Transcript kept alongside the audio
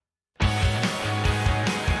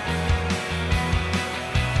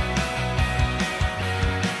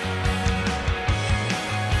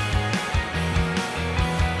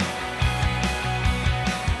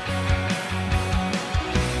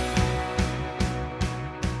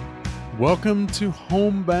Welcome to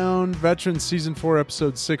Homebound Veterans Season 4,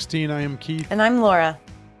 Episode 16. I am Keith. And I'm Laura.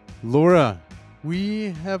 Laura,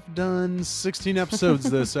 we have done 16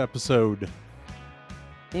 episodes this episode.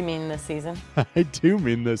 You mean this season? I do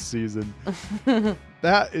mean this season.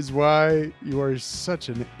 That is why you are such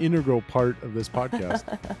an integral part of this podcast.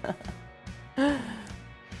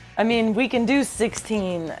 I mean, we can do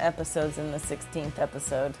 16 episodes in the 16th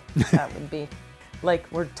episode. That would be like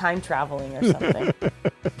we're time traveling or something.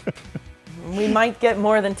 We might get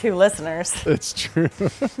more than 2 listeners. That's true.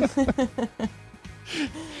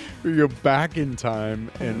 We go back in time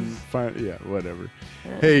and find, yeah, whatever.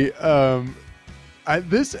 Hey,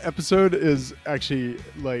 this episode is actually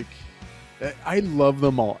like, I love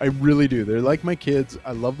them all. I really do. They're like my kids.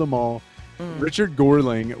 I love them all. Richard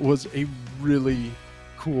Goerling was a really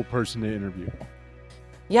cool person to interview.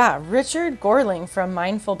 Yeah, Richard Goerling from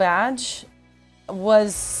Mindful Badge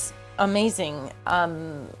was amazing.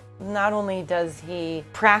 Not only does he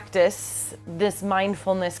practice this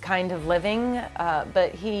mindfulness kind of living,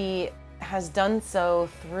 but he has done so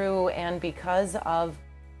through and because of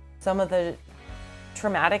some of the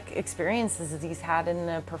traumatic experiences that he's had in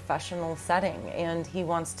a professional setting. And he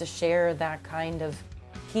wants to share that kind of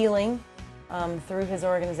healing through his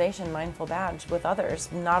organization, Mindful Badge, with others,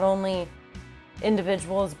 not only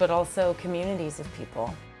individuals, but also communities of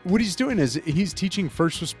people. What he's doing is he's teaching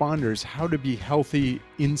first responders how to be healthy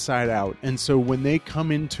inside out. And so when they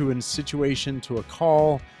come into a situation, to a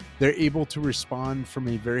call, they're able to respond from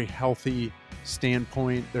a very healthy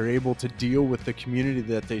standpoint. They're able to deal with the community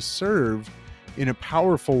that they serve in a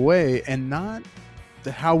powerful way, and not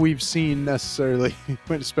how we've seen necessarily,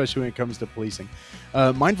 especially when it comes to policing.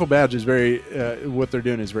 Mindful Badge is very, what they're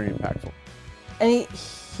doing is very impactful. And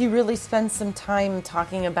he really spends some time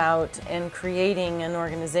talking about and creating an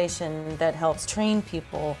organization that helps train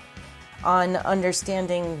people on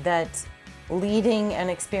understanding that leading and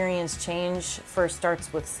experience change first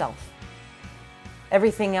starts with self.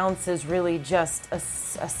 Everything else is really just a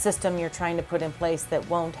system you're trying to put in place that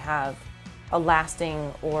won't have a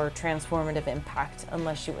lasting or transformative impact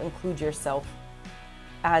unless you include yourself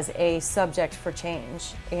as a subject for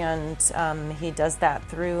change. And he does that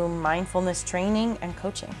through mindfulness training and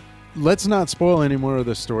coaching. Let's not spoil any more of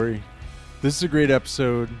the story. This is a great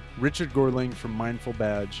episode. Richard Goerling from Mindful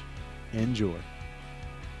Badge. Enjoy.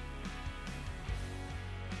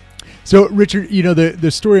 So, Richard, you know,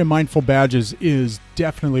 the story of Mindful Badges is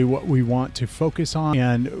definitely what we want to focus on,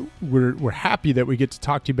 and we're happy that we get to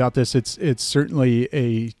talk to you about this. It's certainly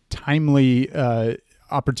a timely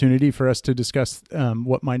opportunity for us to discuss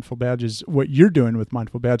what Mindful Badge is, what you're doing with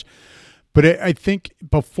Mindful Badge. But I think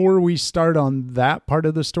before we start on that part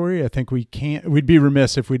of the story, I think we'd be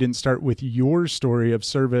remiss if we didn't start with your story of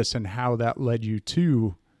service and how that led you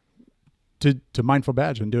to Mindful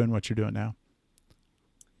Badge and doing what you're doing now.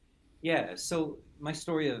 Yeah, so my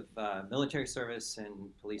story of military service and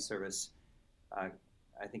police service, I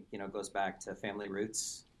think, goes back to family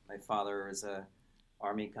roots. My father is a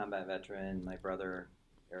Army combat veteran, my brother,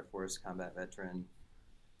 Air Force combat veteran,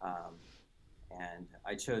 and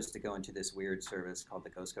I chose to go into this weird service called the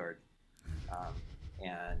Coast Guard.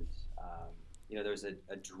 There's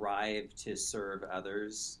a drive to serve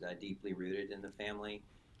others, deeply rooted in the family.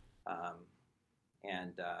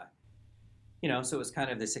 So it was kind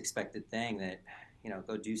of this expected thing that,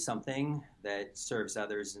 go do something that serves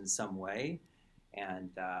others in some way. And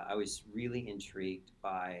I was really intrigued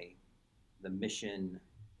by the mission,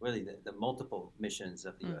 really the multiple missions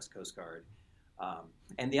of the U.S. Coast Guard.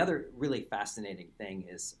 And the other really fascinating thing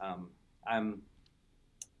is I'm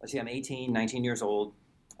 18, 19 years old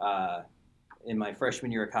in my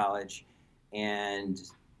freshman year of college, and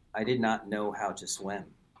I did not know how to swim.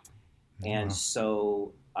 And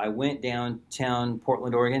so I went downtown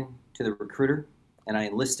Portland, Oregon to the recruiter, and I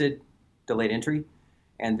enlisted, delayed entry.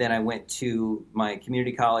 And then I went to my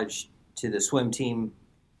community college to the swim team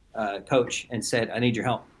coach and said, I need your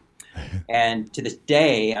help. And to this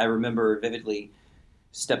day, I remember vividly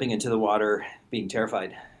stepping into the water, being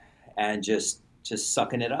terrified, and just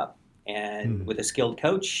sucking it up. And with a skilled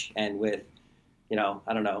coach and with,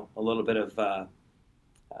 a little bit of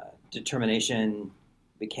determination,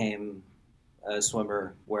 became a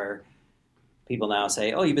swimmer where people now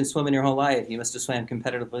say, oh, you've been swimming your whole life. You must have swam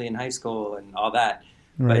competitively in high school and all that.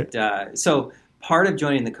 Right. But so part of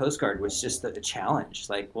joining the Coast Guard was just the challenge.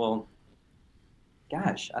 Like, well,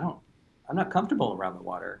 gosh, I'm not comfortable around the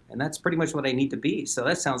water, and that's pretty much what I need to be. So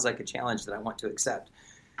that sounds like a challenge that I want to accept.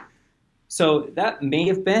 So that may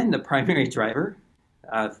have been the primary driver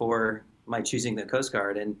for my choosing the Coast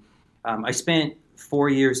Guard. And I spent 4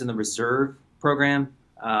 years in the reserve program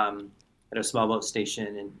at a small boat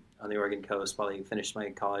station in on the Oregon coast while I finished my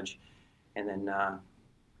college. And then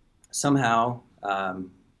somehow,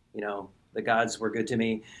 the gods were good to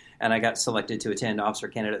me, and I got selected to attend officer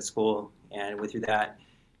candidate school and went through that.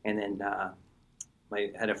 And then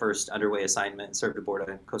I had a first underway assignment, served aboard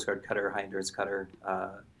a Coast Guard cutter, high endurance cutter,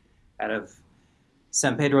 out of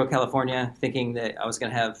San Pedro, California, thinking that I was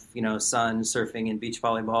going to have, sun, surfing, and beach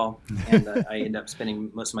volleyball. And I ended up spending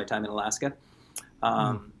most of my time in Alaska,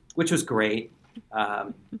 which was great.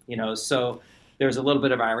 So there's a little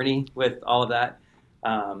bit of irony with all of that.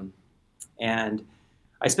 And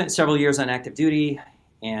I spent several years on active duty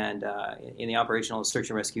and in the operational search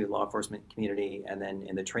and rescue law enforcement community, and then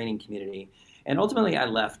in the training community. And ultimately, I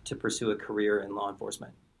left to pursue a career in law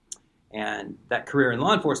enforcement. And that career in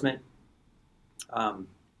law enforcement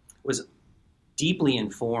was deeply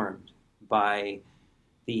informed by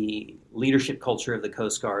the leadership culture of the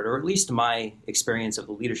Coast Guard, or at least my experience of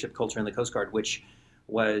the leadership culture in the Coast Guard, which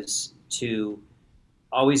was to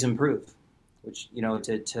always improve, which,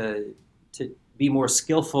 to be more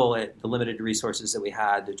skillful at the limited resources that we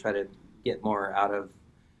had to try to get more out of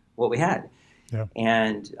what we had. Yeah.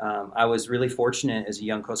 And I was really fortunate as a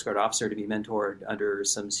young Coast Guard officer to be mentored under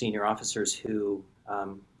some senior officers who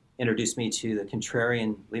introduced me to the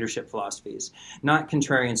contrarian leadership philosophies. Not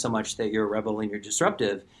contrarian so much that you're a rebel and you're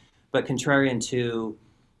disruptive, but contrarian to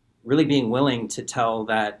really being willing to tell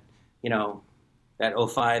that, that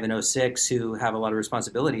 05 and 06 who have a lot of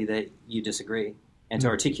responsibility that you disagree, and to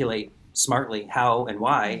articulate smartly how and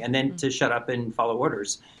why, and then to shut up and follow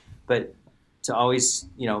orders. But to always,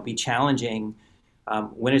 be challenging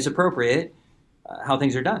when it's appropriate, how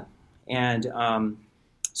things are done. And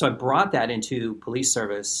so I brought that into police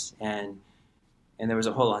service, and there was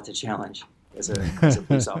a whole lot to challenge as a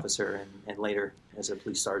police officer, and later as a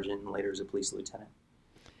police sergeant, and later as a police lieutenant.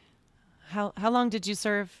 How long did you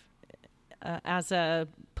serve as a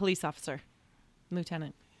police officer,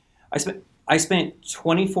 lieutenant? I spent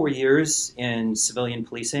 24 years in civilian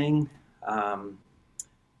policing.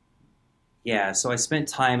 So I spent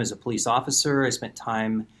time as a police officer. I spent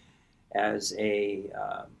time as a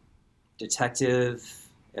detective,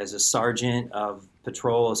 as a sergeant of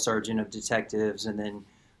patrol, a sergeant of detectives, and then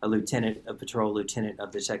a lieutenant of patrol, lieutenant of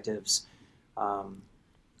detectives. And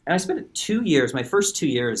I spent 2 years, my first 2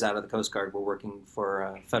 years out of the Coast Guard were working for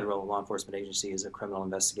a federal law enforcement agency as a criminal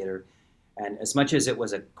investigator. And as much as it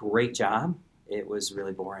was a great job, it was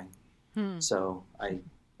really boring. So I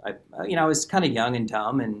was kind of young and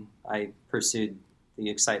dumb, and I pursued the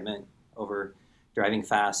excitement over driving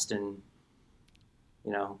fast and,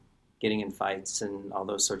 getting in fights and all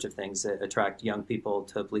those sorts of things that attract young people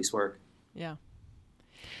to police work. Yeah.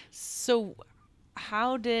 So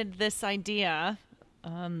how did this idea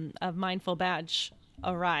of Mindful Badge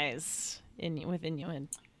arise within you, and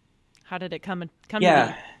how did it come to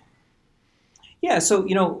be? Yeah,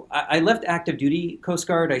 so, I left active duty Coast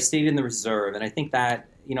Guard. I stayed in the reserve, and I think that,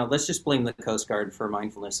 let's just blame the Coast Guard for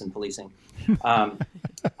mindfulness and policing.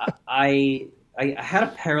 I had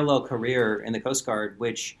a parallel career in the Coast Guard,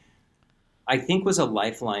 which I think was a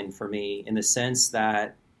lifeline for me in the sense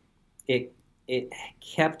that it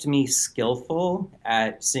kept me skillful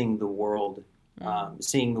at seeing the world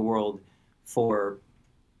for,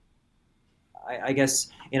 I guess,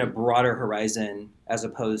 in a broader horizon, as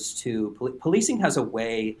opposed to policing has a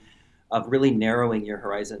way of really narrowing your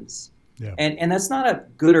horizons. Yeah. And that's not a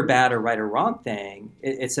good or bad or right or wrong thing.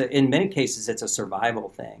 In many cases, it's a survival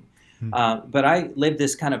thing. But I lived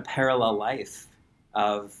this kind of parallel life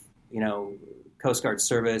of, Coast Guard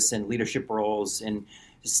service and leadership roles and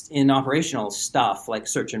in operational stuff like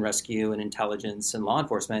search and rescue and intelligence and law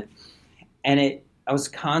enforcement. And I was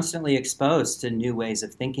constantly exposed to new ways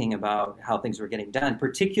of thinking about how things were getting done,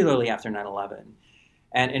 particularly after 9/11.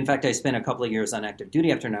 And in fact, I spent a couple of years on active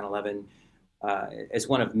duty after 9/11 as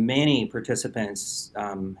one of many participants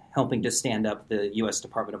helping to stand up the U.S.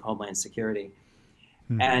 Department of Homeland Security.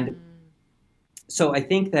 And so I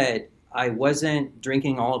think that I wasn't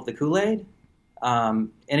drinking all of the Kool-Aid.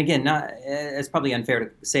 And again, it's probably unfair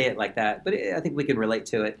to say it like that, but I think we can relate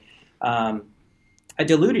to it. I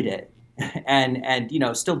diluted it and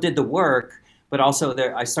still did the work, but also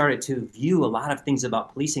I started to view a lot of things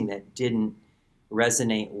about policing that didn't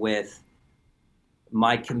resonate with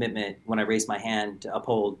my commitment when I raised my hand to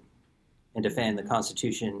uphold and defend the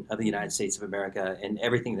Constitution of the United States of America and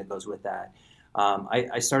everything that goes with that.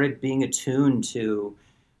 I started being attuned to,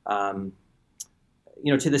 to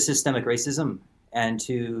the systemic racism and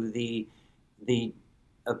to the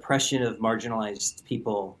oppression of marginalized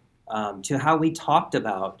people, to how we talked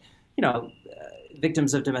about,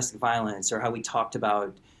 victims of domestic violence, or how we talked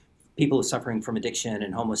about people suffering from addiction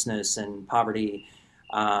and homelessness and poverty.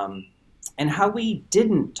 and how we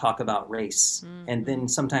didn't talk about race, and then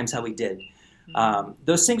sometimes how we did.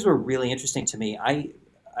 Those things were really interesting to me. I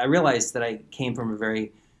realized that I came from a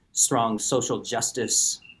very strong social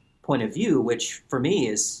justice point of view, which for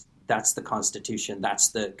me that's the Constitution, that's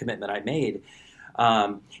the commitment I made,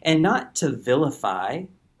 and not to vilify,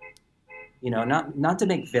 not to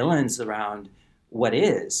make villains around what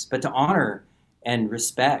is, but to honor and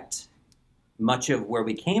respect much of where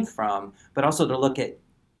we came from, but also to look at,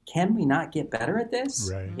 can we not get better at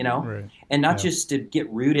this? Right. Right. And not just to get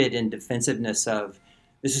rooted in defensiveness of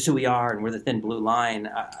this is who we are and we're the thin blue line.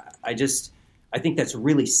 I think that's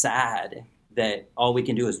really sad that all we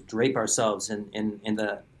can do is drape ourselves in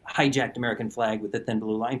the hijacked American flag with the thin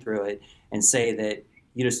blue line through it and say that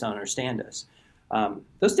you just don't understand us.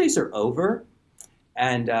 Those days are over,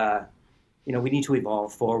 and we need to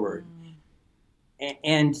evolve forward.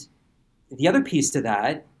 And the other piece to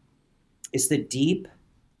that is the deep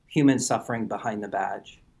human suffering behind the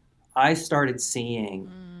badge. I started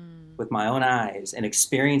seeing with my own eyes and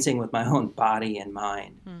experiencing with my own body and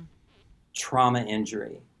mind trauma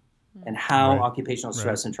injury and how occupational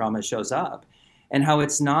stress and trauma shows up, and how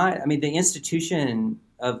it's not, the institution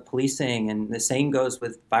of policing, and the same goes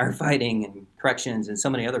with firefighting and corrections and so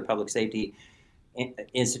many other public safety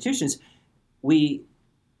institutions. We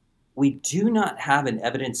do not have an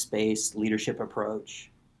evidence-based leadership approach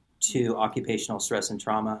to occupational stress and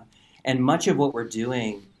trauma. And much of what we're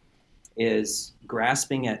doing is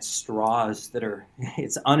grasping at straws that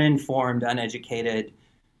it's uninformed, uneducated,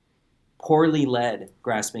 poorly led,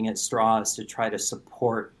 grasping at straws to try to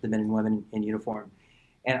support the men and women in uniform.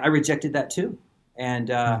 And I rejected that too.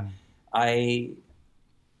 And I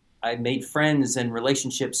made friends and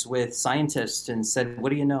relationships with scientists and said,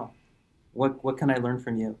 what do you know? What can I learn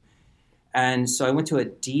from you? And so I went to a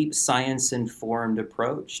deep science-informed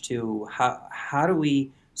approach to how do we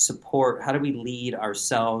support, how do we lead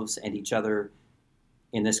ourselves and each other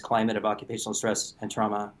in this climate of occupational stress and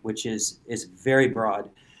trauma, which is very broad.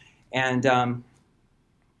 And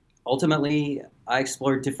ultimately, I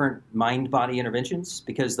explored different mind-body interventions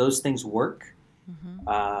because those things work.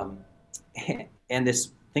 And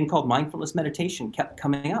this thing called mindfulness meditation kept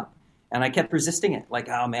coming up. And I kept resisting it, like,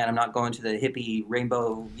 oh man, I'm not going to the hippie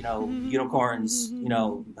rainbow, unicorns,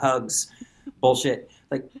 hugs, bullshit.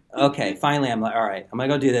 Like, okay, finally, I'm like, all right, I'm gonna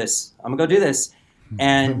go do this.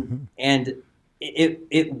 And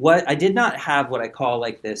I did not have what I call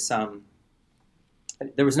like this.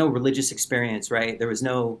 There was no religious experience, right? There's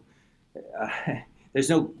no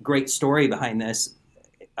great story behind this,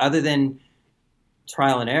 other than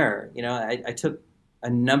trial and error. I took a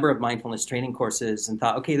number of mindfulness training courses and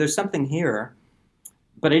thought, okay, there's something here,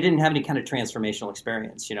 but I didn't have any kind of transformational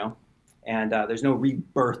experience, and there's no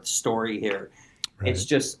rebirth story here. Right. It's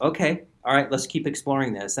just, okay, all right, let's keep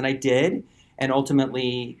exploring this. And I did, and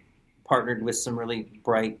ultimately partnered with some really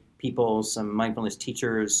bright people, some mindfulness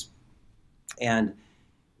teachers, and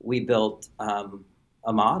we built a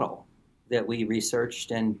model that we researched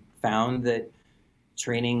and found that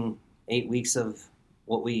training 8 weeks of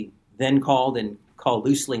what we then call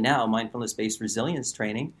loosely now mindfulness-based resilience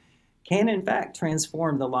training can in fact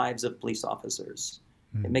transform the lives of police officers.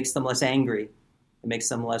 It makes them less angry. It makes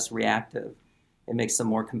them less reactive. It makes them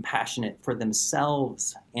more compassionate for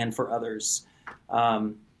themselves and for others.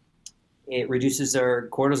 It reduces their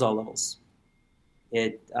cortisol levels.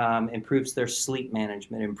 It improves their sleep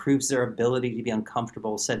management, improves their ability to be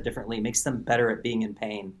uncomfortable, said differently, makes them better at being in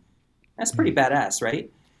pain. That's pretty badass,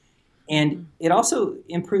 right? And it also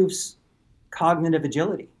improves cognitive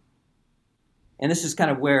agility. And this is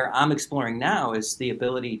kind of where I'm exploring now, is the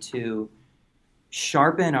ability to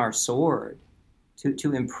sharpen our sword,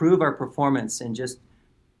 to improve our performance in just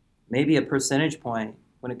maybe a percentage point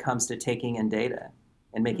when it comes to taking in data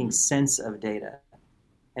and making sense of data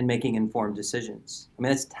and making informed decisions.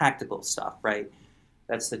 That's tactical stuff, right?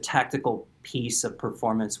 That's the tactical piece of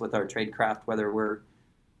performance with our tradecraft, whether we're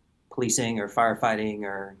policing or firefighting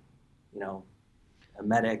or, a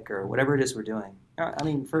medic or whatever it is we're doing.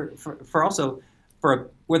 For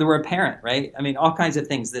whether we're a parent, right? All kinds of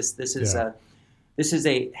things. This is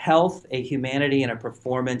a health, a humanity, and a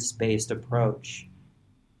performance-based approach.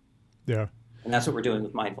 Yeah. And that's what we're doing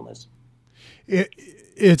with mindfulness.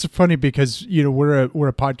 It's funny because, we're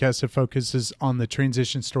a podcast that focuses on the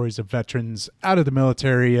transition stories of veterans out of the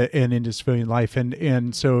military and into civilian life.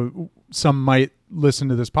 And so some might listen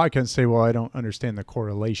to this podcast and say, well, I don't understand the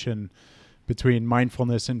correlation between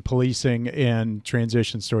mindfulness and policing and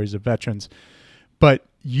transition stories of veterans. But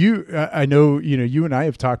I know, you and I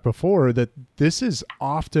have talked before that this is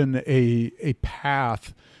often a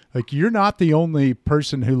path Like, you're not the only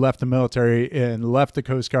person who left the military and left the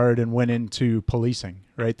Coast Guard and went into policing,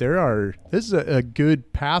 right? This is a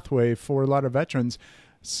good pathway for a lot of veterans,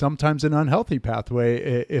 sometimes an unhealthy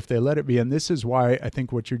pathway if they let it be. And this is why I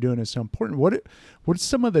think what you're doing is so important. What's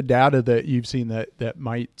some of the data that you've seen that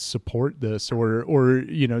might support this, or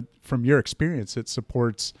from your experience, that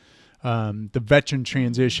supports the veteran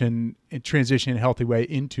transition in a healthy way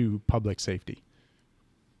into public safety?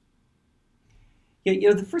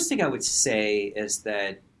 Yeah, the first thing I would say is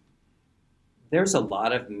that there's a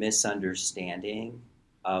lot of misunderstanding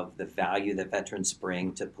of the value that veterans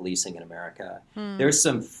bring to policing in America. There's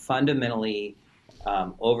some fundamentally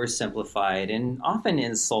oversimplified and often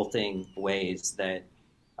insulting ways that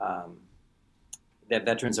that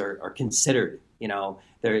veterans are considered.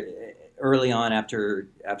 They're early on after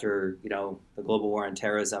the global war on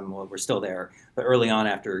terrorism. Well, we're still there, but early on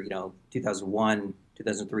after 2001.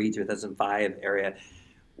 2003, 2005 area,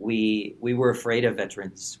 we were afraid of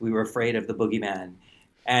veterans. We were afraid of the boogeyman,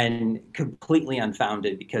 and completely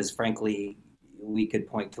unfounded, because frankly, we could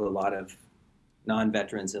point to a lot of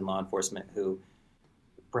non-veterans in law enforcement who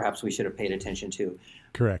perhaps we should have paid attention to.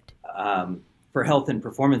 Correct. For health and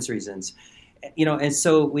performance reasons, and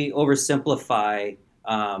so we oversimplify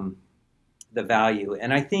the value.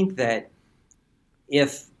 And I think that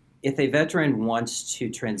if a veteran wants to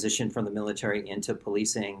transition from the military into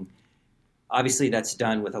policing, obviously that's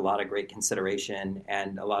done with a lot of great consideration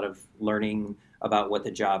and a lot of learning about what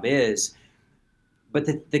the job is. But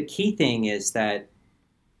the key thing is that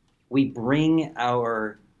we bring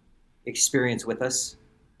our experience with us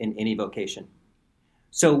in any vocation.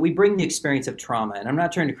 So we bring the experience of trauma, and I'm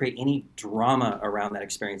not trying to create any drama around that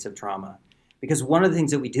experience of trauma, because one of the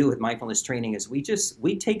things that we do with mindfulness training is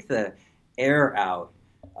we take the air out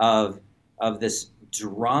of this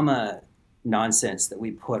drama nonsense that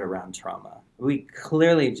we put around trauma. We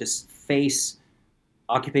clearly just face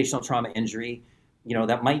occupational trauma injury.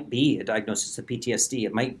 That might be a diagnosis of PTSD.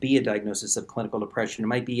 It might be a diagnosis of clinical depression. It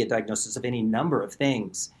might be a diagnosis of any number of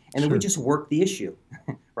things. And then we just work the issue,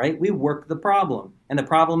 right? We work the problem. And the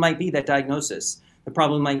problem might be that diagnosis. The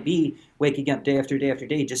problem might be waking up day after day after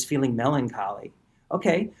day just feeling melancholy.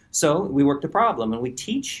 Okay, so we work the problem, and we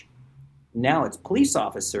teach. Now it's police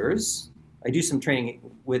officers. I do some training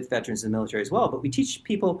with veterans in the military as well, but we teach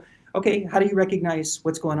people, okay, how do you recognize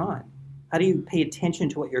what's going on? How do you pay attention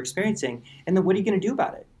to what you're experiencing? And then what are you going to do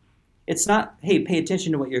about it? It's not, hey, pay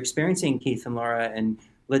attention to what you're experiencing, Keith and Laura, and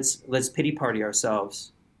let's pity party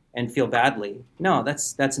ourselves and feel badly. No,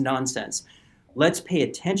 that's nonsense. Let's pay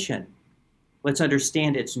attention. Let's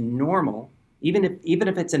understand it's normal. Even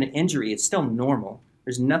if it's an injury, it's still normal.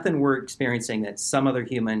 There's nothing we're experiencing that some other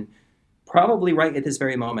human probably right at this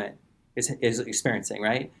very moment is experiencing,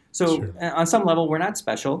 right? So sure. On some level, we're not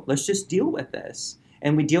special. Let's just deal with this.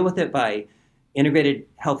 And we deal with it by integrated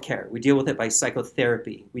healthcare. We deal with it by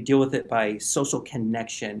psychotherapy. We deal with it by social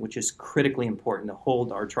connection, which is critically important to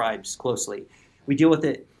hold our tribes closely. We deal with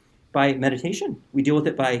it by meditation. We deal with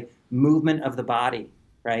it by movement of the body,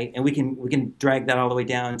 right? And we can drag that all the way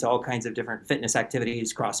down to all kinds of different fitness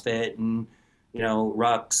activities, CrossFit and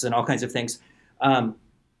rucks and all kinds of things.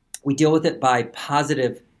 We deal with it by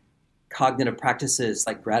positive cognitive practices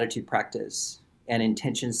like gratitude practice and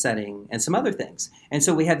intention setting and some other things. And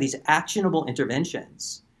so we have these actionable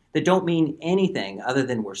interventions that don't mean anything other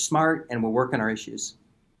than we're smart and we're working our issues,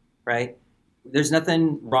 right? There's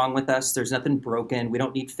nothing wrong with us. There's nothing broken. We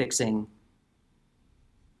don't need fixing.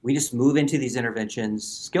 We just move into these interventions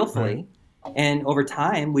skillfully. Right. And over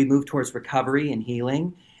time, we move towards recovery and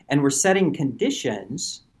healing. And we're setting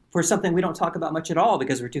conditions for something we don't talk about much at all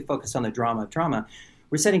because we're too focused on the drama of trauma.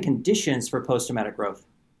 We're setting conditions for post-traumatic growth,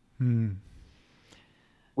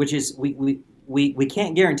 which is we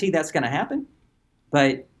can't guarantee that's going to happen,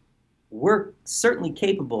 but we're certainly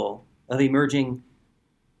capable of emerging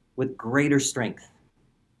with greater strength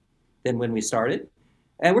than when we started.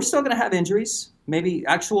 And we're still going to have injuries, maybe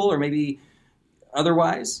actual or maybe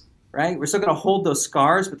otherwise, right? We're still going to hold those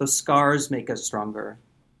scars, but those scars make us stronger.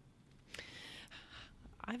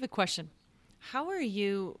 I have a question. How are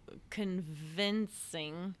you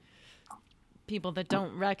convincing people that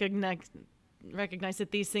don't recognize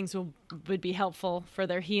that these things would be helpful for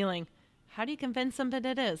their healing? How do you convince them that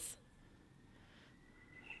it is?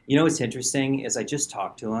 What's interesting is I just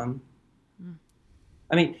talked to them.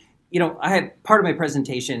 I mean, I had part of my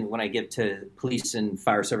presentation when I give to police and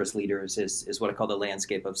fire service leaders is what I call the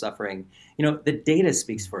landscape of suffering. The data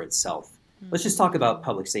speaks for itself. Let's just talk about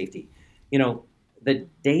public safety. The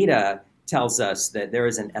data tells us that there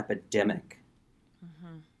is an epidemic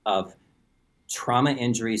of trauma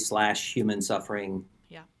injury / human suffering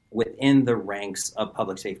within the ranks of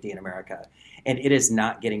public safety in America. And it is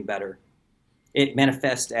not getting better. It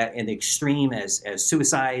manifests in the extreme as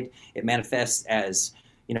suicide. It manifests as,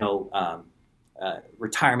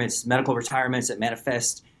 retirements, medical retirements. It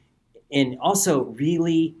manifests in also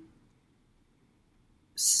really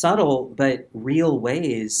subtle but real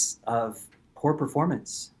ways of poor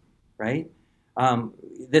performance, right?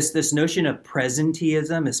 This notion of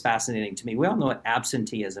presenteeism is fascinating to me. We all know what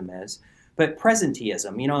absenteeism is, but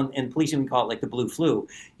presenteeism, in policing we call it like the blue flu.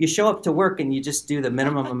 You show up to work and you just do the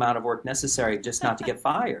minimum amount of work necessary just not to get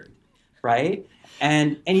fired, right?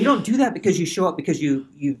 And you don't do that because you show up because you've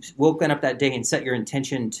woken up that day and set your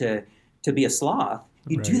intention to be a sloth.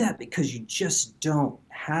 You do that because you just don't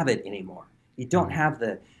have it anymore. You don't have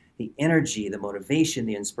the energy, the motivation,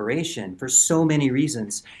 the inspiration for so many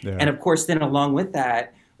reasons. Yeah. And of course, then along with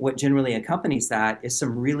that, what generally accompanies that is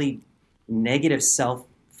some really negative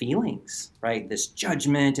self-feelings, right? This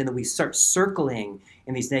judgment, and then we start circling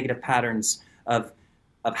in these negative patterns of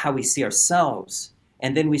how we see ourselves.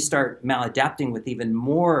 And then we start maladapting with even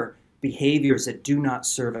more behaviors that do not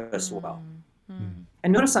serve us well. Mm-hmm.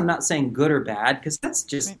 And notice I'm not saying good or bad, because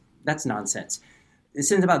that's nonsense.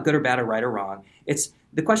 This isn't about good or bad or right or wrong.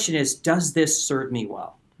 The question is, does this serve me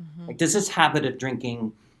well? Mm-hmm. Like, does this habit of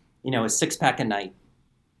drinking, a 6-pack a night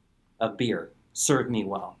of beer serve me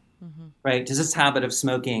well? Mm-hmm. Right? Does this habit of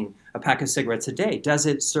smoking a pack of cigarettes a day, does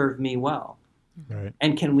it serve me well? Right.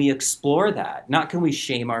 And can we explore that? Not can we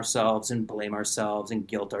shame ourselves and blame ourselves and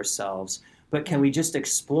guilt ourselves, but can we just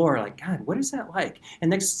explore, like, God, what is that like? And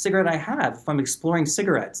next cigarette I have, if I'm exploring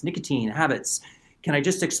cigarettes, nicotine, habits, can I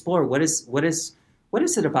just explore what is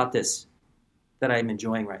it about this that I'm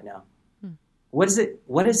enjoying right now? What is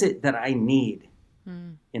it that I need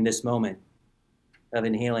in this moment of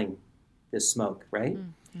inhaling this smoke, right?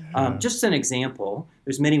 Just an example.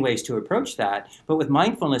 There's many ways to approach that, but with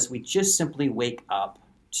mindfulness, we just simply wake up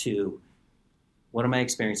to, what am I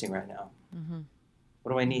experiencing right now? Mm-hmm.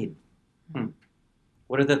 What do I need?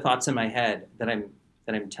 What are the thoughts in my head that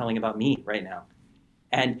I'm telling about me right now?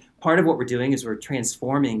 And part of what we're doing is we're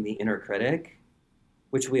transforming the inner critic,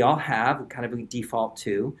 which we all have, kind of we default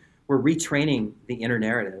to. We're retraining the inner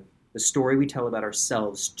narrative, the story we tell about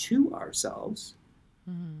ourselves to ourselves,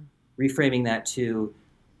 reframing that to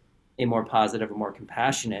a more positive, a more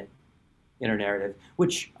compassionate inner narrative,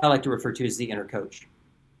 which I like to refer to as the inner coach.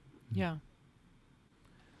 Yeah.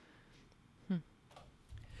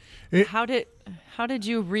 How did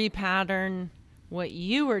you repattern what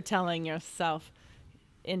you were telling yourself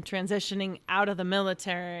in transitioning out of the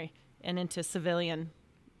military and into civilian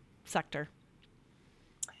sector?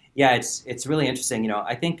 Yeah, it's really interesting.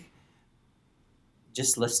 I think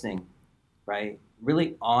just listening, right?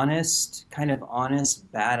 Really honest,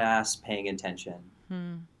 badass paying attention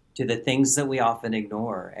to the things that we often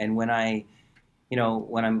ignore. And when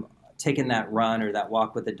I'm taking that run or that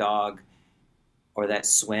walk with the dog or that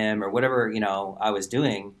swim or whatever, I was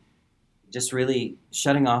doing, just really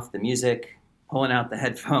shutting off the music, pulling out the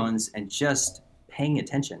headphones and just paying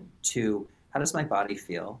attention to, how does my body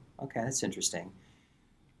feel? Okay, that's interesting.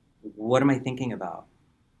 What am I thinking about?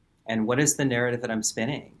 And what is the narrative that I'm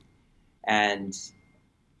spinning? And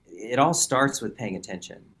it all starts with paying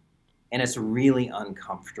attention. And it's really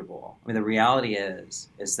uncomfortable. I mean, the reality is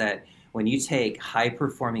that when you take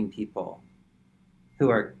high-performing people who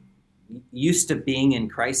are used to being in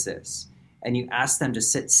crisis and you ask them to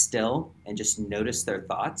sit still and just notice their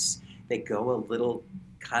thoughts, they go a little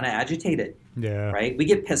kind of agitated. Yeah. Right? We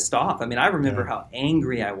get pissed off. I mean, I remember how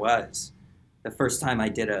angry I was the first time I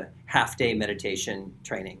did a half-day meditation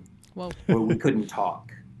training. Whoa. Where we couldn't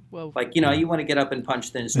talk. Whoa. Like, you want to get up and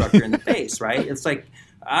punch the instructor in the face, right? It's like,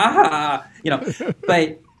 but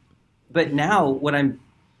now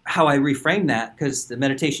how I reframe that, because the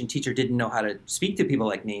meditation teacher didn't know how to speak to people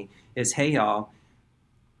like me, is, hey, y'all,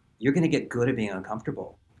 you're going to get good at being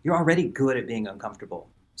uncomfortable. You're already good at being uncomfortable.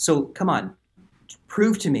 So come on,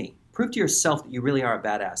 prove to yourself that you really are a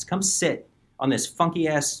badass. Come sit on this funky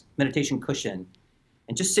ass meditation cushion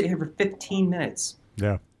and just sit here for 15 minutes.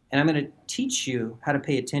 Yeah. And I'm going to teach you how to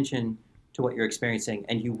pay attention to what you're experiencing,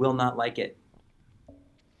 and you will not like it.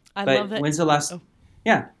 I love it. When's the last? Oh.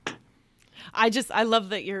 Yeah. I love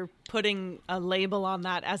that you're putting a label on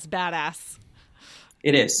that as badass.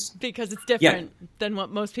 It is. Because it's different than what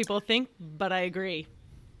most people think, but I agree.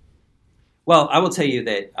 Well, I will tell you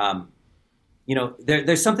that,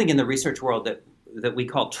 there's something in the research world that we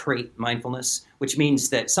call trait mindfulness, which means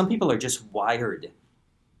that some people are just wired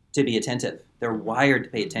to be attentive. They're wired to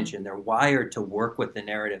pay attention. They're wired to work with the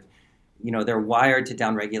narrative. They're wired to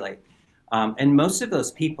downregulate. And most of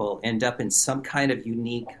those people end up in some kind of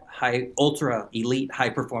unique ultra elite, high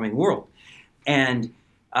performing world. And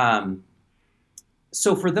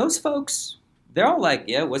so for those folks, they're all like,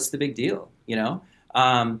 yeah, what's the big deal?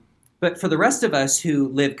 But for the rest of us who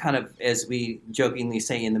live kind of, as we jokingly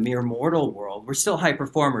say, in the mere mortal world, we're still high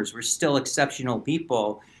performers. We're still exceptional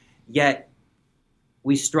people. Yet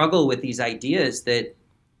we struggle with these ideas that,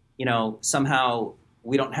 somehow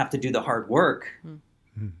we don't have to do the hard work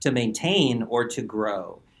to maintain or to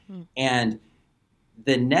grow. And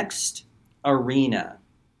the next arena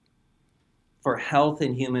for health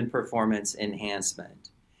and human performance enhancement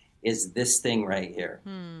is this thing right here.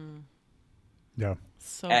 Yeah.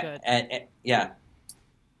 So good. Yeah.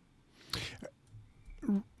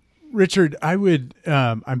 Richard,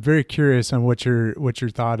 I'm very curious on what your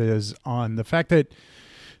thought is on the fact that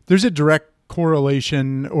there's a direct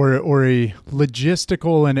correlation or a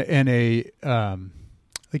logistical and a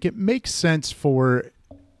like it makes sense for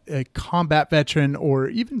a combat veteran or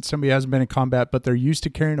even somebody who hasn't been in combat, but they're used to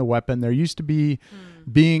carrying a weapon. They're used to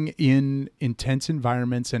being in intense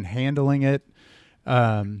environments and handling it.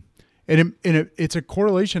 And it's a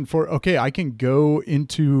correlation for, okay, I can go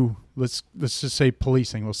into, let's just say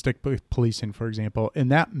policing. We'll stick with policing, for example.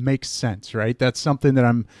 And that makes sense, right? That's something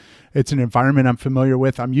that it's an environment I'm familiar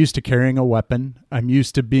with. I'm used to carrying a weapon. I'm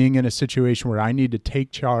used to being in a situation where I need to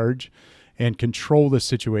take charge and control the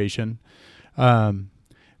situation.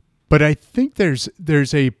 But I think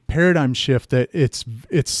there's a paradigm shift that it's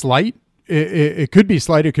slight. It could be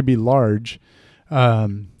slight. It could be large.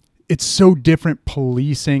 It's so different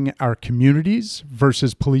policing our communities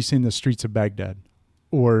versus policing the streets of Baghdad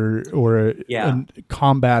or a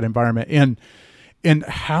combat environment. And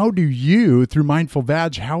how do you, through Mindful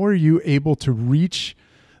Badge, how are you able to reach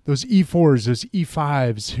those E4s, those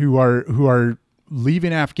E5s who are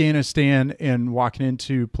leaving Afghanistan and walking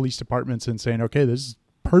into police departments and saying, okay, this is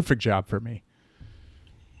a perfect job for me?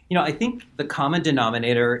 I think the common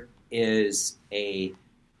denominator is a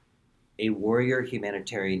warrior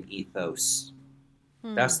humanitarian ethos.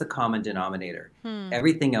 That's the common denominator.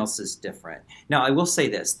 Everything else is different. Now, I will say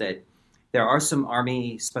this, that there are some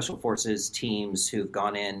Army Special Forces teams who've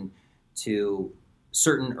gone in to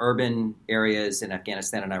certain urban areas in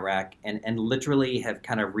Afghanistan and Iraq and literally have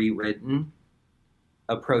kind of rewritten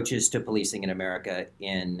approaches to policing in America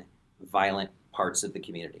in violent parts of the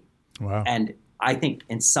community. Wow. And I think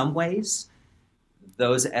in some ways,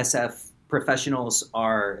 those SF professionals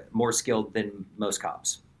are more skilled than most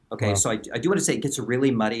cops. Okay, wow. So I do want to say it gets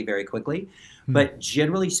really muddy very quickly, but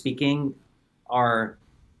generally speaking,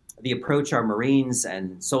 the approach our Marines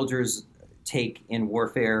and soldiers take in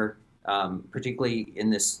warfare, particularly in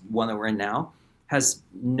this one that we're in now, has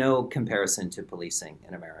no comparison to policing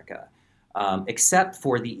in America, except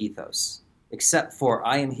for the ethos, except for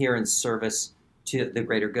I am here in service to the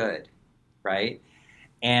greater good, right?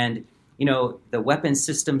 And, the weapon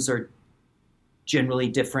systems are generally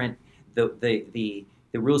different. The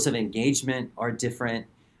rules of engagement are different.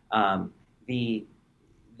 Also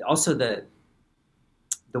the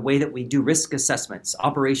way that we do risk assessments,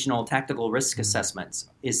 operational tactical risk assessments,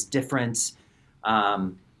 is different.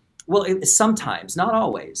 Sometimes, not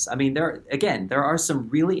always. I mean, there are some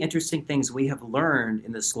really interesting things we have learned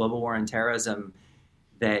in this global war on terrorism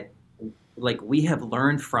that, like, we have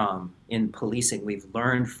learned from in policing. We've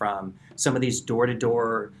learned from some of these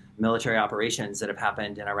door-to-door military operations that have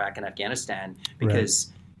happened in Iraq and Afghanistan,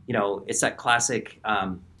 because, it's that classic,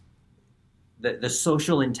 the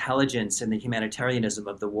social intelligence and the humanitarianism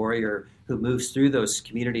of the warrior who moves through those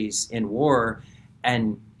communities in war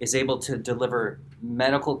and is able to deliver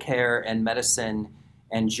medical care and medicine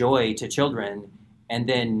and joy to children, and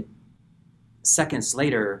then seconds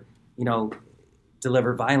later,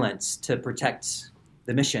 deliver violence to protect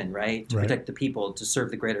the mission, right? To protect the people, to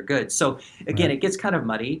serve the greater good. So again, it gets kind of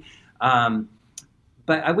muddy.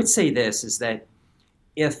 But I would say this is that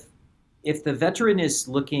if the veteran is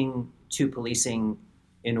looking to policing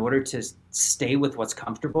in order to stay with what's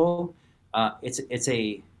comfortable, it's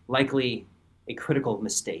likely a critical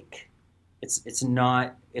mistake. It's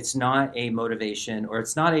not a motivation, or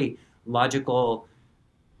it's not a logical,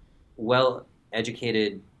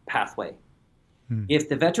 well-educated pathway. If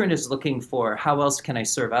the veteran is looking for how else can I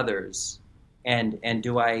serve others, and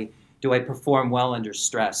do I perform well under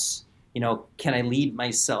stress? Can I lead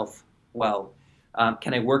myself well?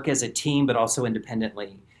 Can I work as a team but also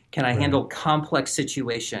independently? Can I handle complex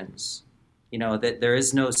situations? That there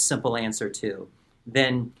is no simple answer to.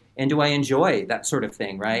 And do I enjoy that sort of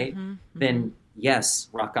thing, right? Then yes,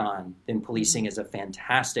 rock on. Then policing is a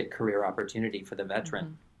fantastic career opportunity for the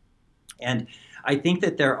veteran. And I think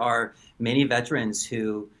that there are many veterans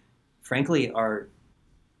who, frankly,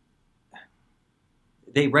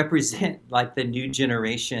 they represent like the new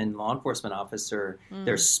generation law enforcement officer.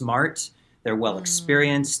 They're smart, they're well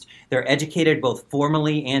experienced, they're educated both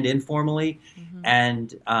formally and informally,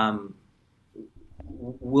 and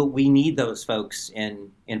we need those folks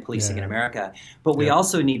in policing in America. But we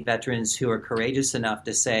also need veterans who are courageous enough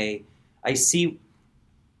to say, I see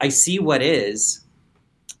what is,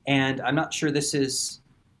 and I'm not sure this is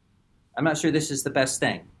the best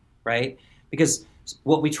thing, right? Because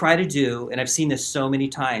what we try to do, and I've seen this so many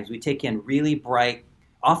times, we take in really bright,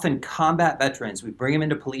 often combat veterans, we bring them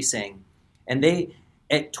into policing, and they,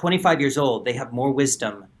 at 25 years old, they have more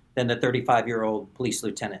wisdom than the 35-year-old police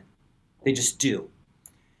lieutenant. They just do.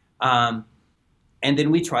 And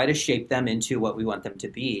then we try to shape them into what we want them to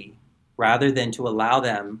be, rather than to allow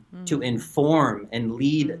them to inform and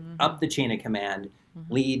lead up the chain of command,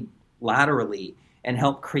 lead laterally, and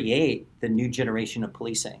help create the new generation of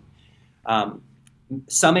policing.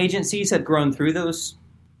 Some agencies have grown through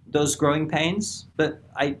those growing pains, but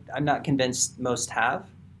I'm not convinced most have.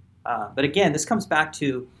 But again, this comes back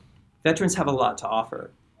to veterans have a lot to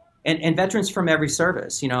offer. And veterans from every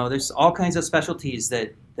service, there's all kinds of specialties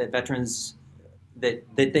that veterans that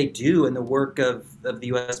they do in the work of the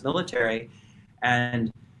U.S. military.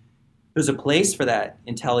 And there's a place for that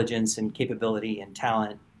intelligence and capability and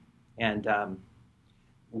talent. And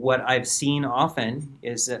what I've seen often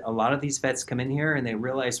is that a lot of these vets come in here and they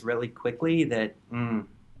realize really quickly that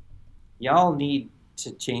y'all need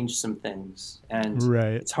to change some things. And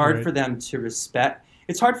it's hard for them to respect.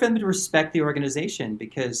 It's hard for them to respect the organization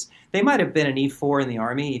because they might have been an E4 in the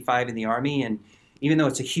Army, E5 in the Army, and even though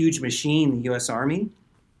it's a huge machine, the U.S. Army,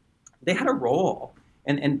 they had a role,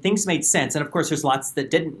 and things made sense. And of course, there's lots that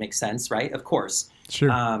didn't make sense, right? Of course. Sure.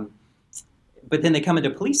 But then they come into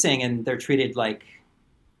policing and they're treated like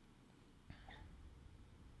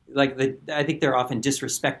I think they're often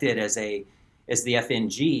disrespected as the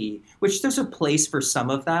FNG, which there's a place for some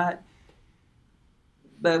of that,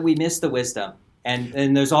 but we miss the wisdom.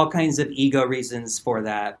 And there's all kinds of ego reasons for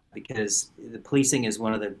that, because the policing is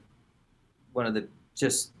one of the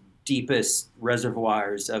just deepest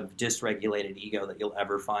reservoirs of dysregulated ego that you'll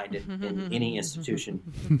ever find in any institution.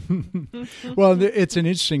 Well, it's an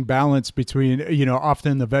interesting balance between,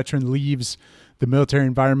 often the veteran leaves the military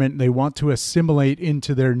environment and they want to assimilate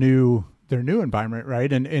into their new environment,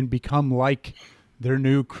 right? And become like their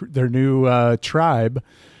new tribe.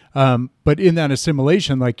 But in that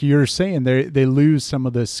assimilation, like you're saying, they lose some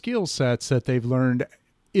of the skill sets that they've learned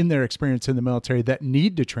in their experience in the military that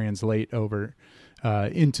need to translate over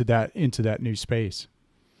into that new space.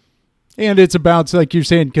 And it's about, like you're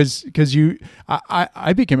saying, because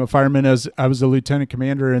I became a fireman as I was a lieutenant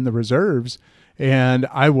commander in the reserves, and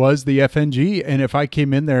I was the FNG. And if I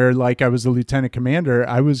came in there like I was a lieutenant commander,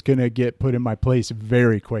 I was going to get put in my place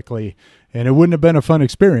very quickly, and it wouldn't have been a fun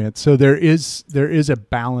experience. So there is a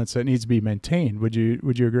balance that needs to be maintained. Would you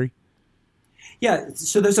agree? Yeah.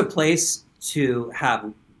 So there's a place to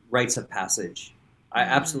have rites of passage. I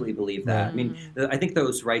absolutely believe that. I mean, I think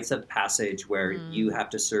those rites of passage where you have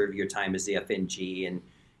to serve your time as the FNG and,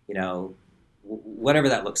 whatever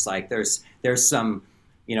that looks like, there's some,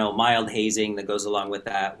 mild hazing that goes along with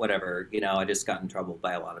that, whatever, I just got in trouble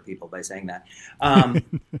by a lot of people by saying that.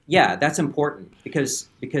 Yeah, that's important because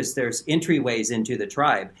there's entryways into the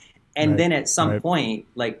tribe. And then at some point,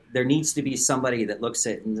 like there needs to be somebody that looks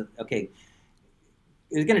at and, okay,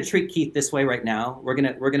 we're going to treat Keith this way right now. We're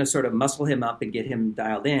going to sort of muscle him up and get him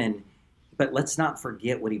dialed in, but let's not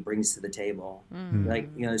forget what he brings to the table. Like,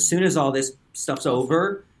 as soon as all this stuff's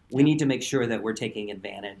over, we need to make sure that we're taking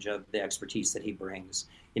advantage of the expertise that he brings.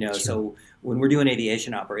 Sure. So when we're doing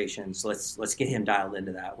aviation operations, let's get him dialed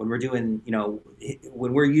into that. When we're doing,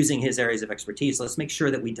 when we're using his areas of expertise, let's make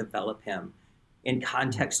sure that we develop him in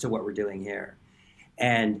context to what we're doing here.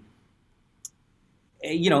 And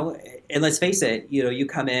and let's face it, you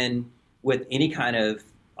come in with any kind of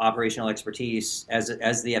operational expertise as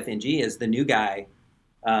the FNG, as the new guy,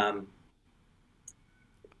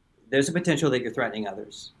 there's a potential that you're threatening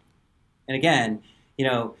others. And again,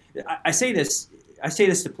 I say this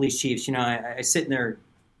to police chiefs. I sit in their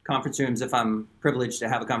conference rooms if I'm privileged to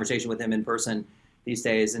have a conversation with them in person these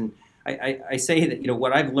days, and I say that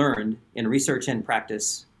what I've learned in research and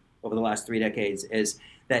practice over the last 3 decades is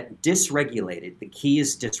that the key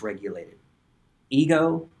is dysregulated.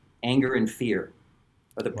 Ego, anger, and fear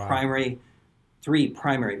are the three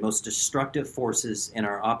primary, most destructive forces in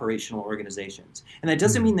our operational organizations. And that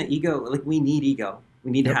doesn't mean that ego, like we need ego.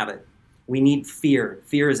 We need to have it. We need fear.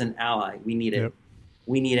 Fear is an ally. We need it.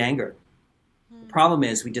 We need anger. The problem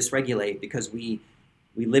is we dysregulate because we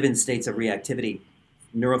live in states of reactivity.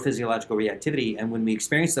 neurophysiological reactivity. And when we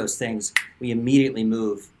experience those things, we immediately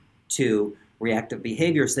move to reactive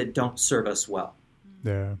behaviors that don't serve us well.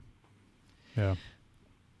 Yeah. Yeah.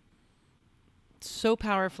 So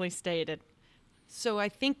powerfully stated. So I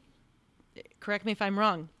think, correct me if I'm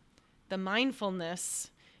wrong, the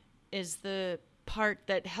mindfulness is the part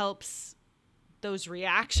that helps those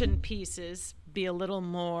reaction pieces be a little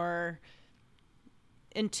more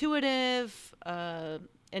intuitive,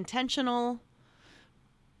 intentional,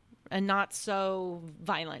 and not so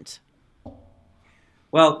violent.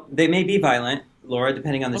 Well, they may be violent, Laura,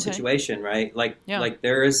 depending on the Okay. situation, right? Like Yeah.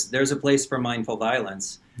 there's a place for mindful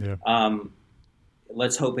violence. Yeah.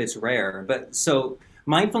 Let's hope it's rare. But so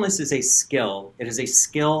mindfulness is a skill. It is a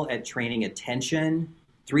skill at training attention,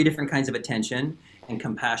 3 different kinds of attention, and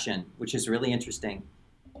compassion, which is really interesting.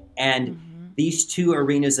 And these 2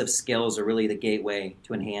 arenas of skills are really the gateway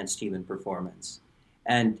to enhanced human performance.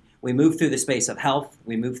 And we move through the space of health,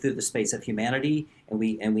 we move through the space of humanity, and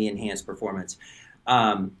we enhance performance.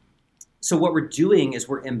 So what we're doing is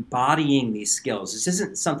we're embodying these skills. This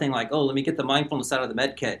isn't something like, oh, let me get the mindfulness out of the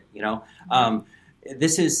med kit, you know.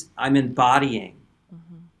 This is, I'm embodying,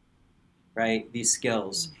 right, these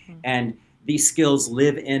skills. And these skills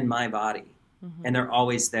live in my body, and they're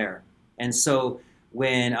always there. And so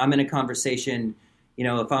when I'm in a conversation, you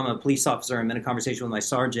know, if I'm a police officer, I'm in a conversation with my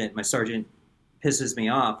sergeant pisses me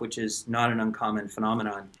off, which is not an uncommon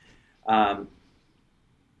phenomenon.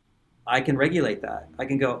 I can regulate that. I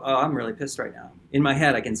can go, oh, I'm really pissed right now. In my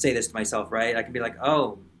head, I can say this to myself, right? I can be like,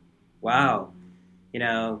 oh, wow, you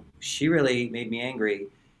know, she really made me angry.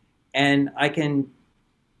 And I can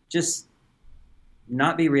just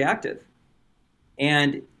not be reactive.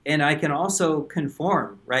 And I can also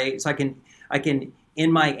conform, right? So I can,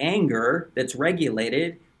 in my anger that's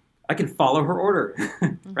regulated, I can follow her order,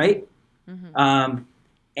 right?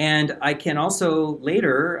 And I can also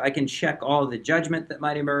later, I can check all the judgment that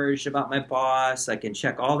might emerge about my boss. I can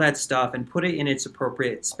check all that stuff and put it in its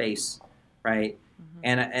appropriate space, right?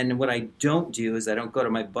 And what I don't do is I don't go to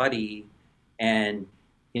my buddy and,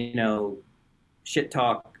 you know, shit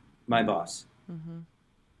talk my boss.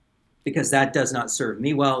 Because that does not serve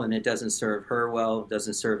me well, and it doesn't serve her well,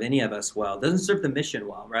 doesn't serve any of us well, doesn't serve the mission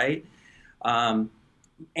well, right? And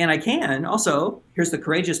I can also, here's the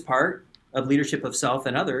courageous part of leadership of self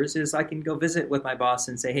and others, is I can go visit with my boss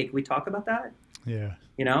and say, hey, can we talk about that? Yeah.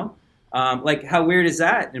 You know, like how weird is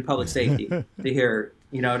that in public safety to hear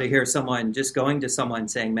someone just going to someone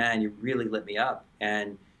saying, man, you really lit me up.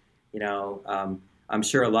 And, you know, I'm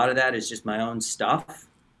sure a lot of that is just my own stuff,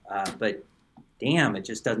 but damn, it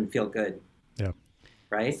just doesn't feel good. Yeah.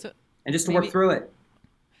 Right. So and just to work through it.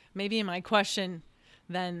 Maybe my question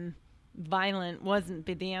then, violent wasn't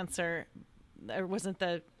the answer, or wasn't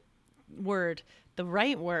the word. The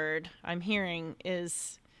right word I'm hearing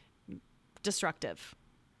is destructive.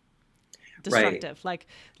 Like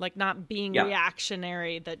not being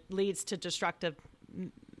reactionary that leads to destructive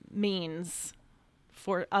means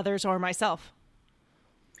for others or myself.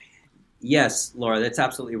 Yes, Laura, that's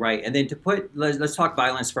absolutely right. And then let's talk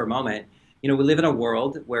violence for a moment. You know, we live in a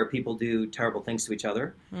world where people do terrible things to each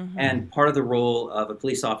other. And part of the role of a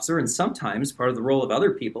police officer, and sometimes part of the role of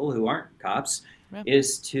other people who aren't cops,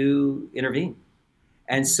 is to intervene.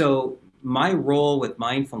 And so my role with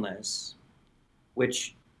mindfulness,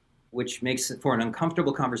 which makes it for an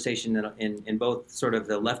uncomfortable conversation in both sort of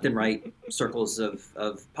the left and right circles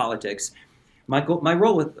of politics, my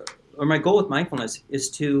goal with mindfulness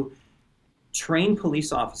is to train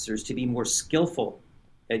police officers to be more skillful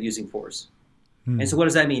at using force. And so what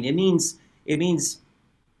does that mean? It means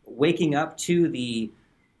waking up to the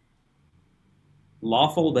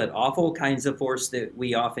lawful but awful kinds of force that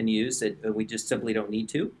we often use that we just simply don't need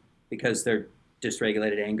to, because they're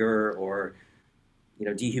dysregulated anger or, you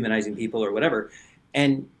know, dehumanizing people or whatever.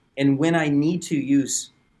 And when I need to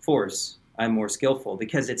use force, I'm more skillful,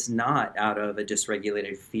 because it's not out of a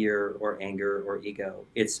dysregulated fear or anger or ego.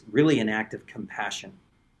 It's really an act of compassion.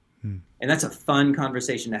 And that's a fun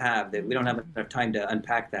conversation to have that we don't have enough time to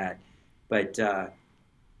unpack that. But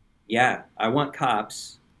yeah, I want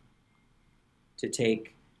cops to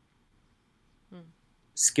take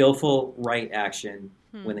skillful right action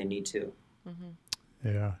when they need to.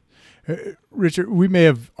 Yeah. Richard, we may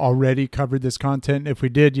have already covered this content. If we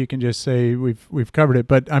did, you can just say we've covered it.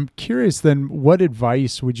 But I'm curious then, what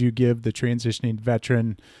advice would you give the transitioning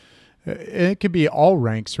veteran? It could be all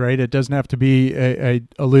ranks, right? It doesn't have to be, I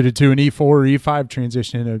alluded to an E4 or E5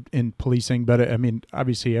 transition in policing, but I mean,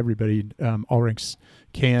 obviously everybody, all ranks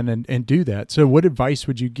can and do that. So what advice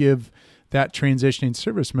would you give that transitioning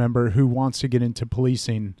service member who wants to get into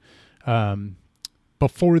policing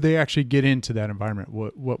before they actually get into that environment,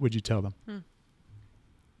 what would you tell them?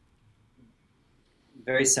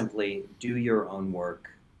 Very simply, do your own work.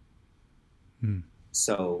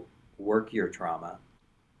 So work your trauma,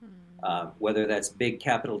 whether that's big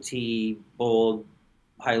capital T, bold,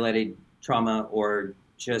 highlighted trauma, or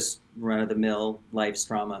just run-of-the-mill life's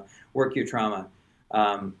trauma. Work your trauma.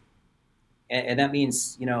 And that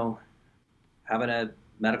means, having a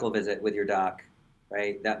medical visit with your doc,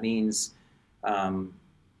 right? That means,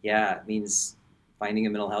 it means finding a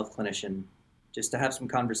mental health clinician just to have some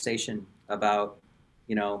conversation about,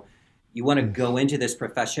 you want to go into this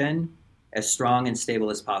profession as strong and stable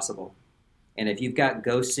as possible. And if you've got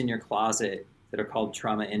ghosts in your closet that are called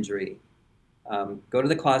trauma injury, go to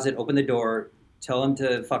the closet, open the door, tell them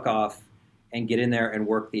to fuck off, and get in there and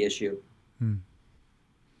work the issue.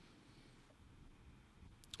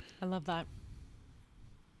 I love that.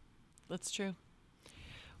 That's true.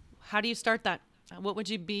 How do you start that? What would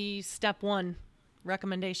you be step one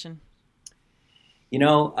recommendation?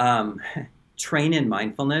 Train in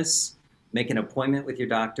mindfulness, make an appointment with your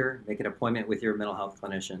doctor, make an appointment with your mental health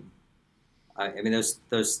clinician.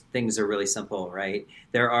 Those things are really simple, right?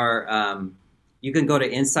 There are, you can go to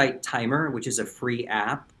Insight Timer, which is a free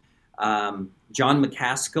app. John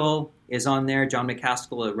McCaskill is on there. John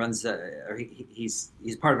McCaskill runs, he's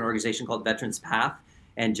part of an organization called Veterans Path,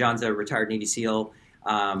 and John's a retired Navy SEAL,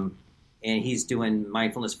 and he's doing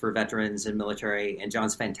mindfulness for veterans and military, and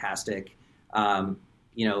John's fantastic.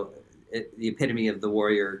 The epitome of the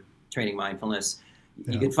warrior training mindfulness.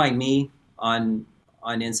 Yeah. You can find me on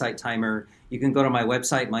Insight Timer. You can go to my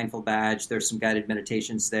website, Mindful Badge. There's some guided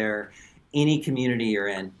meditations there. Any community you're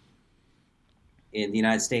in the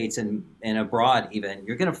United States and abroad even,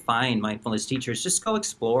 you're going to find mindfulness teachers. Just go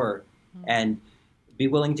explore and be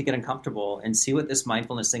willing to get uncomfortable and see what this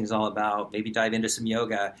mindfulness thing is all about. Maybe dive into some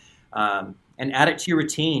yoga and add it to your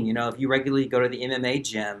routine. If you regularly go to the MMA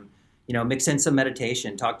gym, mix in some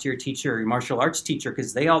meditation, talk to your teacher, your martial arts teacher,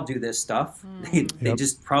 because they all do this stuff. They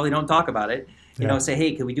just probably don't talk about it. Say,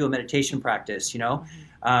 hey, can we do a meditation practice?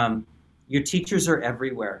 Your teachers are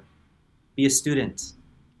everywhere. Be a student.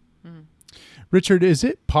 Richard, is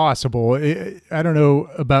it possible? I don't know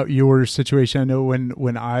about your situation. I know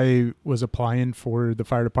when I was applying for the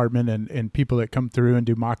fire department and people that come through and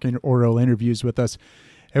do mock oral interviews with us,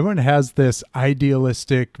 everyone has this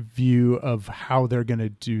idealistic view of how they're going to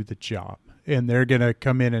do the job, and they're going to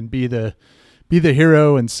come in and be the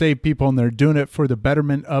hero and save people, and they're doing it for the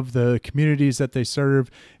betterment of the communities that they serve.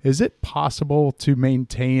 Is it possible to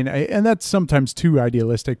maintain, and that's sometimes too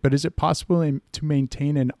idealistic, but is it possible to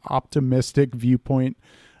maintain an optimistic viewpoint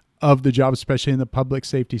of the job, especially in the public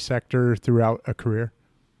safety sector, throughout a career?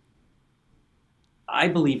 I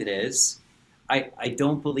believe it is. I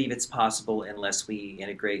don't believe it's possible unless we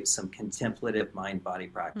integrate some contemplative mind-body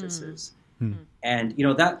practices. And,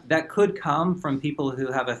 that could come from people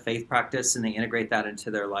who have a faith practice and they integrate that into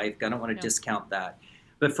their life. I don't want to discount that.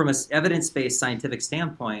 But from an evidence-based scientific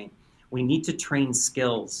standpoint, we need to train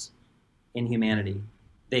skills in humanity.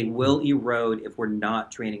 They will erode if we're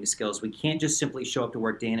not training skills. We can't just simply show up to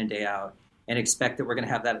work day in and day out and expect that we're going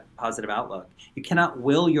to have that positive outlook. You cannot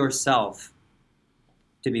will yourself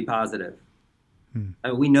to be positive.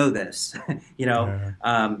 We know this.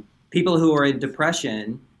 People who are in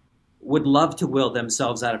depression would love to will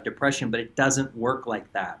themselves out of depression, but it doesn't work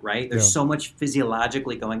like that, right? There's so much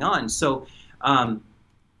physiologically going on. So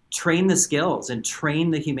train the skills and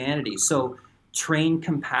train the humanity. So train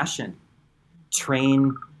compassion,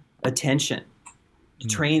 train attention,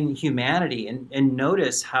 train humanity, and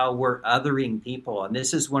notice how we're othering people. And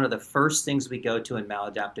this is one of the first things we go to in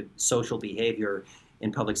maladaptive social behavior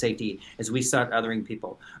in public safety, is we start othering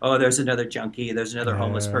people. Oh, there's another junkie. There's another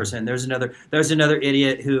homeless person. There's another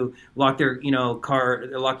idiot who locked their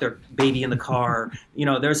baby in the car.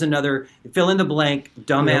 There's another fill in the blank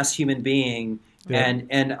dumbass human being,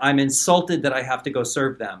 and I'm insulted that I have to go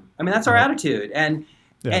serve them. I mean, that's our attitude, and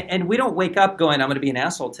we don't wake up going, I'm going to be an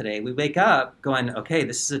asshole today. We wake up going, okay,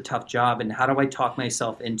 this is a tough job, and how do I talk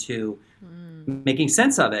myself into making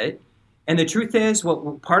sense of it? And the truth is,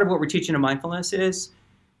 part of what we're teaching in mindfulness is,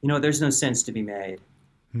 there's no sense to be made.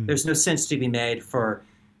 There's no sense to be made for,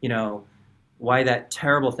 why that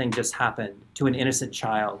terrible thing just happened to an innocent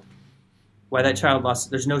child. Why that child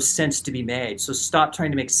lost. There's no sense to be made. So stop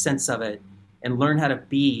trying to make sense of it and learn how to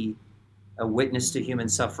be a witness to human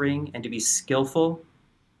suffering and to be skillful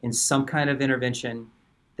in some kind of intervention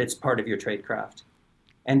that's part of your tradecraft.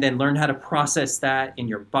 And then learn how to process that in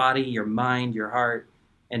your body, your mind, your heart,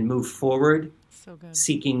 and move forward,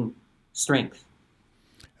 seeking strength.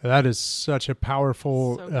 That is such a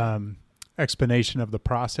powerful explanation of the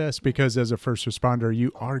process, because as a first responder,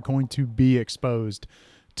 you are going to be exposed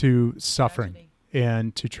to suffering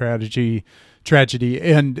and to tragedy.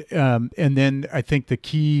 And then I think the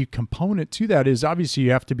key component to that is obviously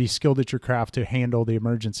you have to be skilled at your craft to handle the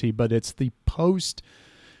emergency, but it's the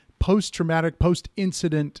post-traumatic,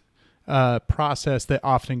 post-incident process that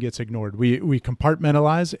often gets ignored. We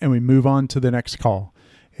compartmentalize and we move on to the next call,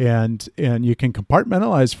 and you can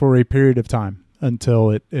compartmentalize for a period of time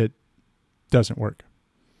until it doesn't work.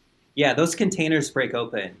 Yeah, those containers break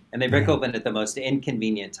open, and they break open at the most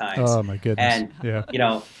inconvenient times. Oh my goodness! And yeah,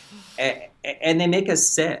 and they make us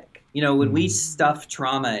sick. When we stuff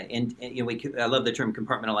trauma in, I love the term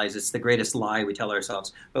compartmentalize. It's the greatest lie we tell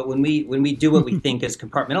ourselves. But when we do what we think is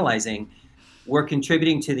compartmentalizing, we're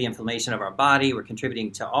contributing to the inflammation of our body. We're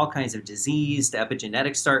contributing to all kinds of disease. The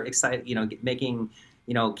epigenetics start making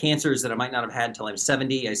cancers that I might not have had till I'm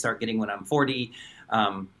 70. I start getting when I'm 40.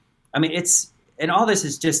 And all this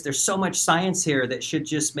is just, there's so much science here that should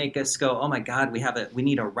just make us go, oh my God, we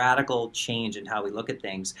need a radical change in how we look at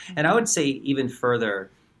things. And I would say even further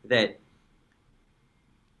that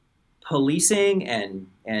policing and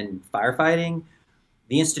firefighting,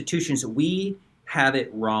 the institutions, we have it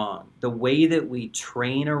wrong. The way that we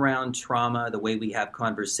train around trauma, the way we have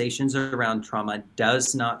conversations around trauma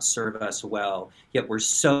does not serve us well. Yet we're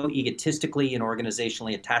so egotistically and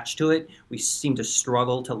organizationally attached to it, we seem to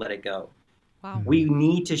struggle to let it go. Wow. We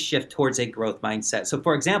need to shift towards a growth mindset. So,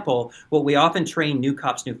 for example, what we often train new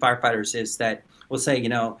cops, new firefighters is that we'll say,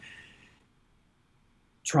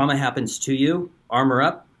 trauma happens to you, armor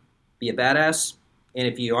up, be a badass. And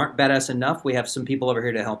if you aren't badass enough, we have some people over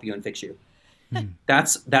here to help you and fix you.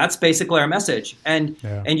 That's basically our message. And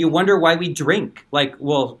you wonder why we drink. Like,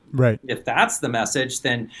 well, right. If that's the message,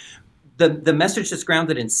 then the message that's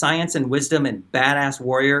grounded in science and wisdom and badass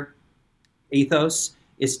warrior ethos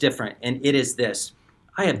is different. And it is this: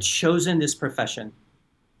 I have chosen this profession.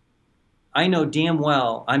 I know damn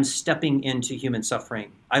well I'm stepping into human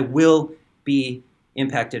suffering. I will be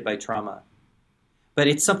impacted by trauma. But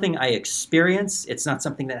it's something I experience. It's not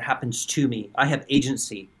something that happens to me. I have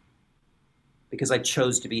agency because I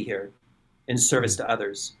chose to be here in service to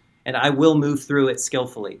others. And I will move through it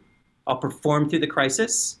skillfully. I'll perform through the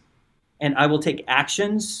crisis, and I will take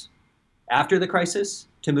actions after the crisis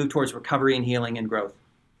to move towards recovery and healing and growth.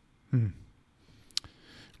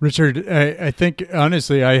 Richard, I think,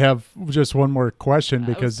 honestly, I have just one more question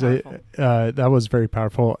because that was very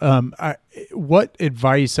powerful. What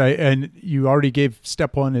advice, and you already gave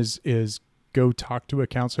step one is go talk to a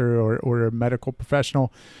counselor or a medical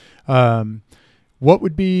professional. What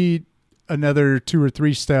would be another 2 or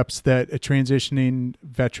 3 steps that a transitioning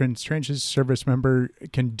veteran, transition service member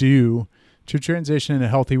can do to transition in a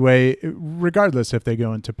healthy way, regardless if they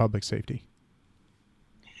go into public safety?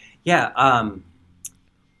 Yeah.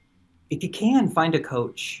 If you can, find a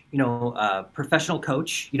coach, a professional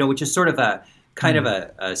coach, which is sort of a kind of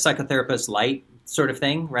a psychotherapist light sort of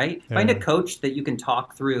thing, right? Yeah. Find a coach that you can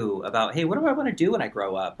talk through about, hey, what do I want to do when I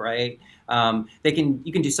grow up, right? You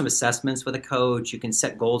can do some assessments with a coach. You can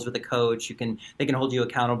set goals with a coach. They can hold you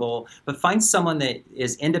accountable. But find someone that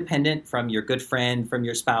is independent from your good friend, from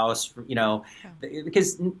your spouse,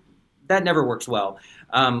 because that never works well.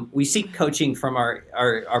 We seek coaching from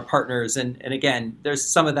our partners, and again, there's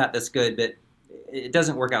some of that that's good, but it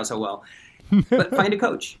doesn't work out so well. But find a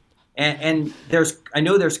coach. And I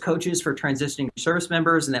know there's coaches for transitioning service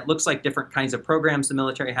members, and that looks like different kinds of programs the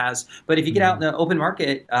military has. But if you get out in the open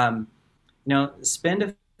market, spend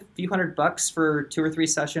a few $100 for 2 or 3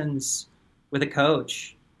 sessions with a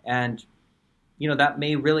coach, and that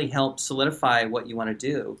may really help solidify what you want to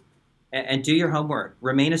do. And do your homework.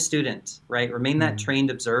 Remain a student, right? Remain that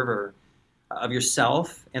trained observer of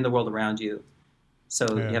yourself and the world around you,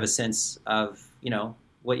 so you have a sense of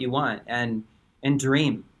what you want, and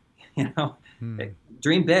dream.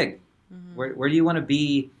 Dream big. Mm-hmm. Where do you want to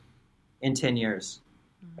be in 10 years?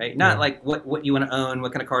 Right? Not like what you want to own,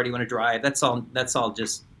 what kind of car do you want to drive. That's all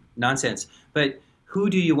just nonsense. But who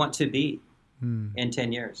do you want to be in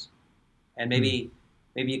 10 years? And maybe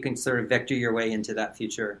you can sort of vector your way into that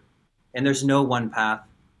future. And there's no one path,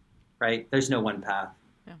 right? There's no one path.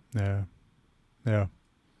 Yeah.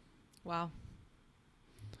 Wow.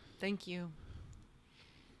 Thank you.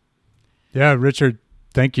 Yeah, Richard,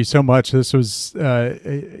 thank you so much. This was,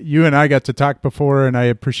 you and I got to talk before, and I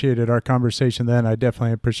appreciated our conversation then. I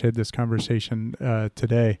definitely appreciate this conversation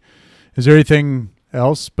today. Is there anything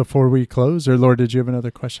else before we close? Or, Laura, did you have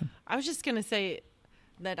another question? I was just going to say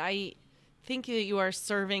that I think that you are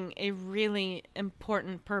serving a really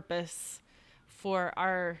important purpose for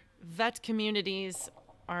our vet communities,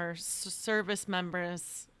 our service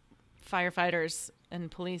members, firefighters and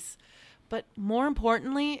police, but more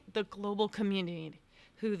importantly, the global community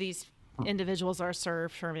who these individuals are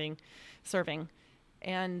serving.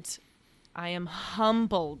 And I am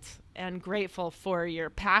humbled and grateful for your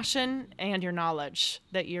passion and your knowledge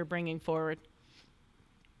that you're bringing forward.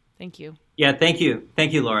 Thank you. Yeah, thank you.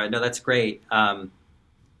 Thank you, Laura. No, that's great.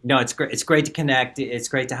 No, it's great. It's great to connect. It's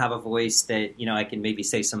great to have a voice that, I can maybe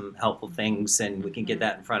say some helpful things and we can get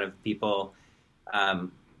that in front of people.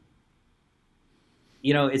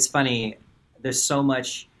 It's funny. There's so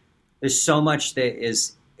much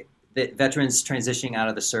that veterans transitioning out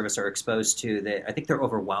of the service are exposed to that I think they're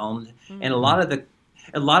overwhelmed. Mm-hmm. And a lot of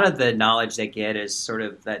the knowledge they get is sort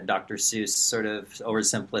of that Dr. Seuss sort of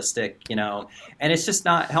oversimplistic, and it's just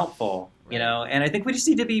not helpful, and I think we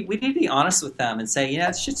need to be honest with them and say,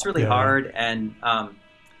 this shit's really hard. And,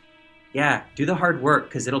 do the hard work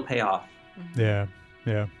because it'll pay off. Yeah.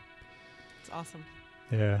 Yeah. It's awesome.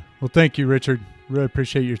 Yeah. Well, thank you, Richard. Really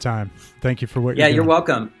appreciate your time. Thank you for what you're doing. You're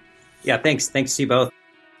welcome. Yeah. Thanks to you both.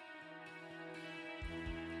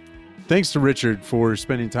 Thanks to Richard for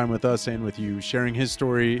spending time with us and with you, sharing his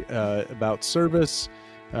story about service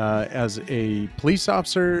as a police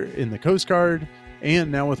officer in the Coast Guard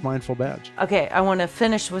and now with Mindful Badge. Okay, I want to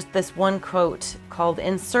finish with this one quote called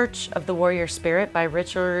 "In Search of the Warrior Spirit" by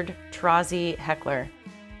Richard Heckler.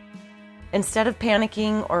 Instead of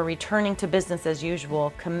panicking or returning to business as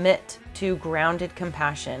usual, commit to grounded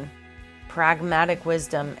compassion, pragmatic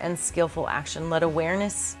wisdom, and skillful action. Let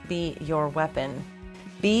awareness be your weapon.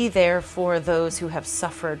 Be there for those who have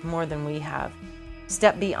suffered more than we have.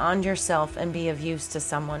 Step beyond yourself and be of use to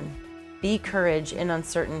someone. Be courage in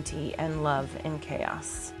uncertainty and love in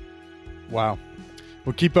chaos. Wow.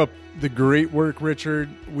 Well, keep up the great work, Richard.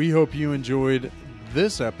 We hope you enjoyed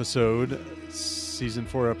this episode, Season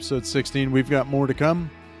 4, Episode 16. We've got more to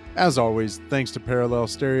come. As always, thanks to Parallel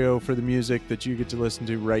Stereo for the music that you get to listen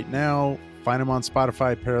to right now. Find them on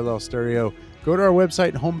Spotify, Parallel Stereo. Go to our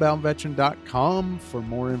website, homeboundveteran.com, for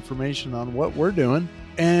more information on what we're doing.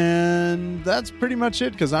 And that's pretty much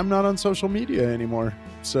it, because I'm not on social media anymore.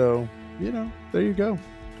 So, there you go.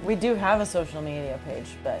 We do have a social media page,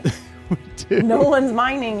 but we do. No one's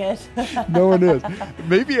mining it. No one is.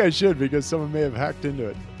 Maybe I should, because someone may have hacked into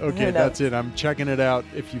it. Okay, that's it. I'm checking it out.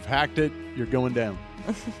 If you've hacked it, you're going down.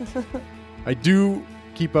 I do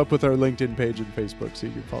keep up with our LinkedIn page and Facebook, so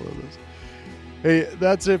you can follow those. Hey,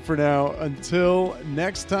 that's it for now. Until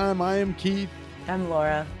next time, I am Keith. I'm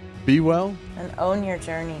Laura. Be well. And own your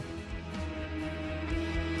journey.